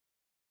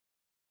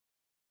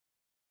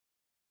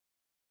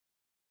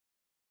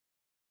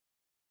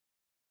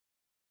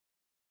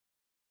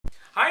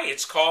Hi,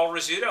 it's Carl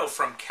Rizzuto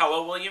from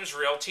Keller Williams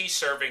Realty,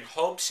 serving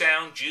Hobe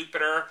Sound,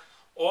 Jupiter,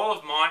 all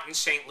of Martin,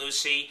 St.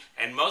 Lucie,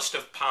 and most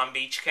of Palm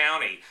Beach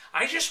County.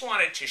 I just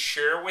wanted to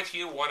share with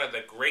you one of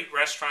the great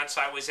restaurants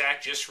I was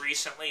at just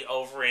recently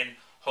over in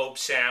Hobe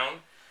Sound.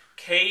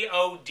 K-O-D-I-S.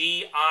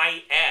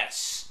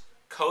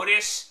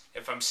 Codis,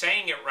 if I'm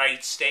saying it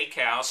right,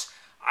 Steakhouse.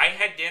 I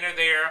had dinner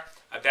there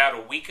about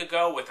a week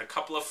ago with a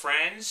couple of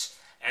friends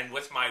and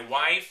with my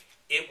wife.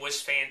 It was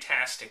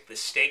fantastic. The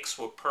steaks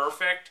were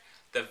perfect.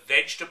 The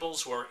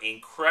vegetables were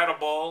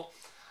incredible.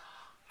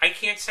 I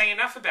can't say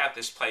enough about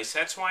this place.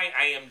 That's why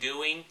I am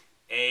doing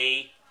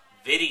a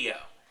video.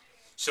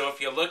 So if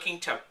you're looking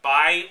to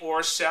buy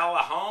or sell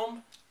a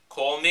home,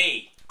 call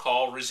me,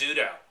 Carl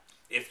Rizzuto.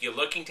 If you're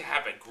looking to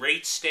have a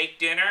great steak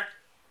dinner,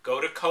 go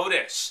to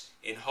Codis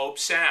in Hobe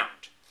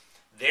Sound.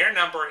 Their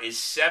number is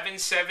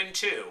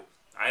 772.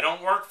 I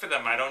don't work for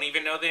them. I don't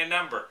even know their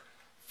number.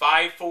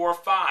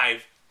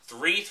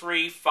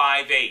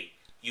 545-3358.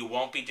 You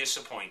won't be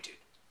disappointed.